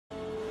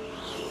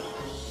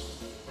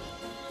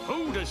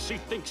Who does she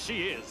think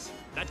she is?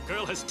 That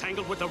girl has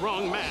tangled with the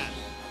wrong man.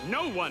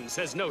 No one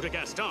says no to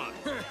Gaston.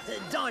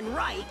 Darn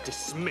right.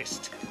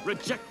 Dismissed,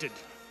 rejected,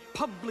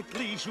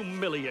 publicly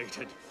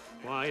humiliated.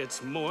 Why,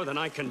 it's more than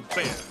I can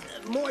bear.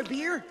 More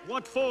beer?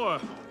 What for?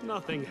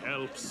 Nothing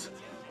helps.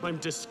 I'm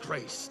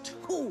disgraced.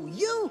 Who,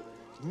 you?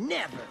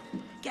 Never.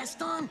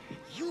 Gaston,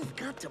 you've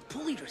got to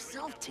pull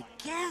yourself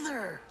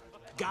together.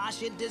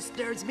 Gosh, it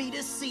disturbs me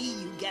to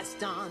see you,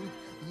 Gaston,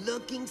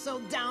 looking so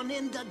down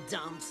in the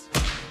dumps.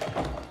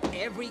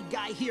 Every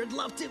guy here'd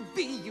love to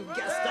be you,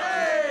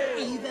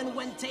 Gaston, even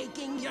when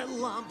taking your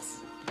lumps.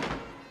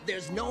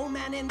 There's no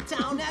man in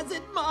town as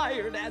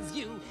admired as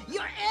you.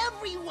 You're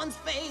everyone's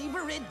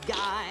favorite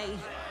guy.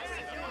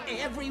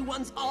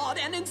 Everyone's awed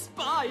and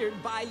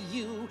inspired by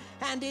you,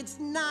 and it's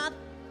not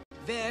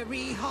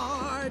very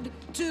hard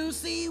to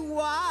see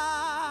why.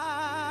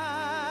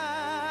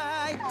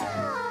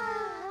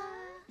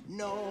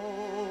 No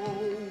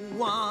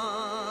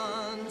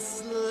one's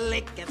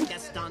slick as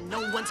Gaston,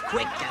 no one's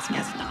quick as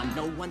Gaston,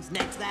 no one's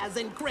next as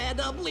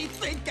incredibly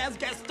thick as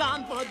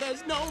Gaston, for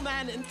there's no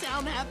man in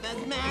town half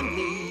as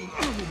manly.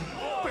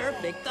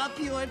 Perfect, a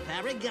pure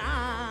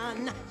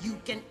paragon. You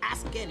can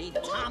ask any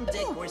Tom,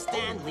 Dick, or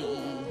Stanley,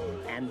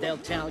 and they'll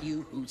tell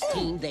you whose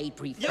team they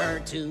prefer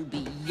to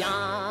be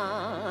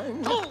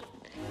on.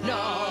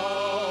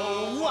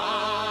 No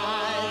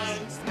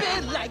one's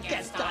big like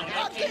Gaston,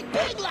 nothing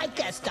big like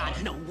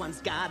Gaston. No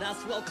one's got a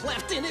swell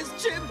cleft in his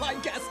chin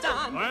like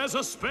Gaston. As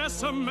a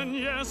specimen,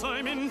 yes,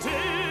 I'm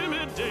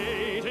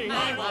intimidating.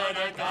 I want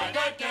a guy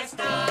like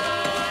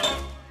Gaston.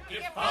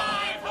 Give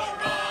 5 for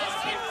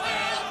us, give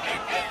 12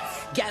 and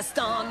hits.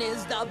 Gaston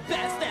is the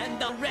best and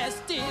the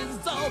rest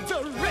is all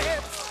the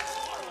rest.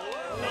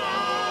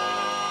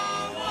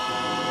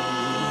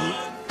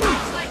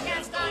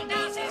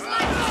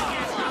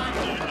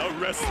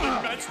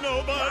 Wrestling match,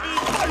 nobody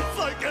fights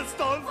like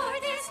Gaston. For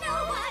there's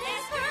no one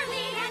as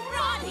burly and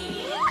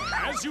brawny.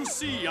 As you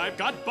see, I've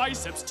got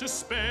biceps to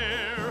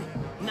spare.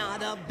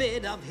 Not a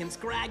bit of him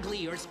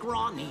scraggly or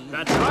scrawny.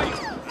 That's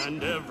right.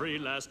 And every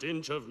last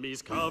inch of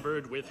me's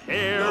covered with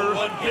hair. No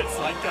one hits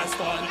like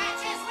Gaston.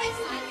 Matches with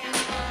like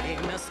Gaston.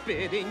 In a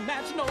spitting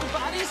match,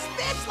 nobody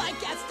spits like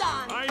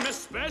Gaston. I'm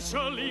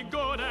especially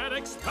good at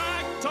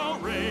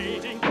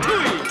expectorating.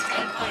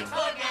 And points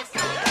for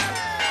Gaston.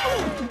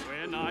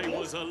 When I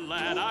was a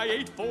lad, I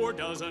ate 4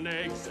 dozen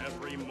eggs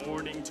every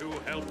morning to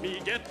help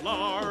me get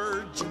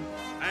large.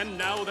 And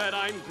now that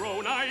I'm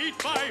grown, I eat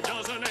 5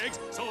 dozen eggs,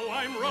 so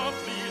I'm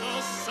roughly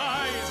the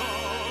size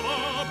of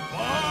a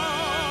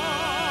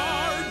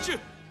barge.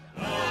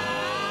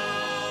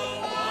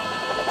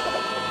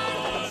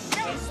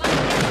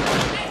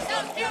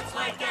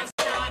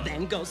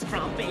 Then goes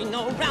tromping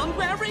around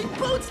wearing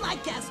boots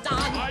like Gaston.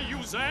 I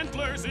use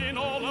antlers in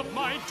all of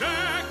my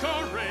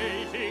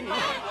decorating.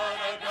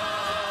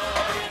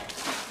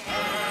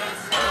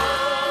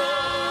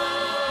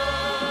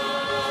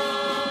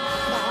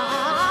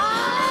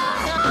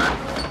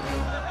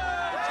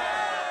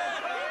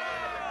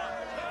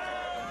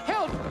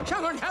 Help!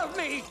 Someone help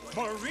me!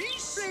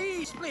 Maurice?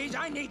 Please, please,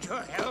 I need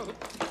your help.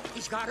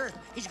 He's got her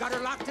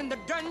locked in the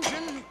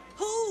dungeon.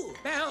 Who?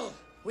 Belle,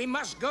 we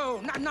must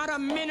go. Not a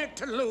minute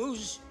to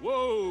lose.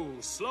 Whoa,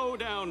 slow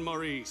down,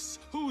 Maurice.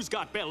 Who's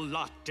got Belle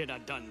locked in a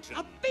dungeon?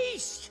 A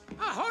beast!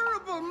 A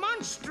horrible,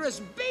 monstrous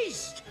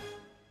beast!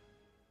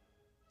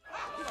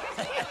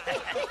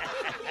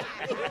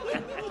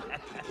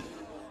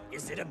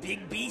 Is it a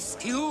big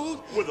beast? Huge,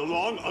 With a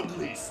long,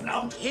 ugly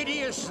snout.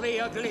 hideously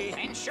ugly.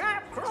 And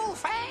sharp, cruel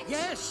fangs?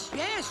 Yes,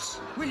 yes.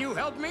 Will you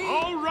help me?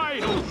 All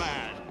right, old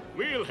man.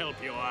 We'll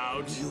help you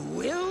out. You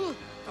will?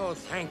 Oh,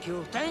 thank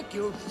you, thank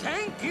you,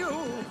 thank you.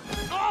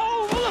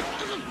 Oh!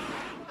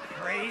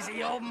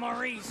 Crazy old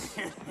Maurice.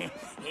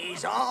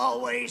 He's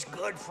always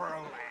good for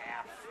a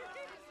laugh.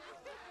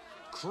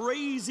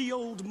 Crazy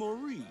old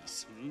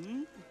Maurice,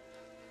 hmm?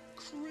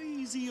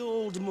 Crazy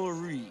old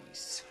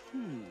Maurice,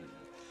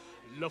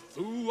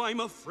 LeFou, I'm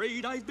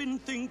afraid I've been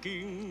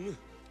thinking.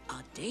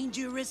 A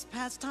dangerous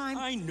pastime?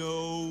 I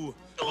know,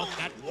 but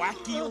that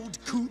wacky old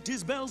coot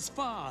is Belle's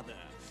father,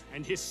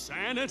 and his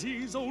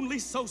sanity's only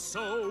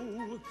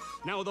so-so.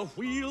 Now the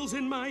wheels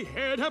in my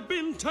head have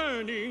been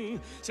turning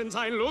since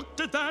I looked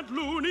at that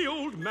loony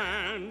old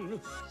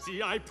man.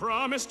 See, I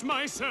promised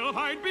myself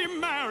I'd be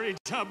married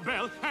to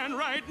Belle, and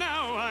right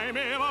now I'm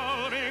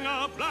evolving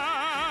a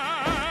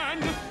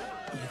plan.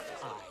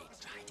 If I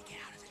tried to get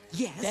out of there.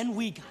 Yes. Then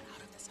we got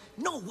out of this.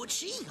 No, would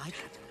she?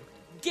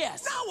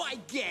 Guess. Now I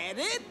get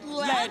it.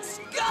 Let's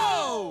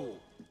go!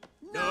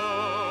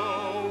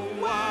 No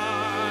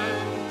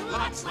one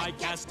plots like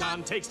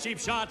Gaston, takes cheap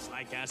shots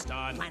like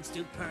Gaston. Plans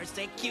to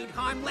persecute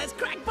harmless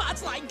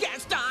crackpots like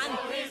Gaston.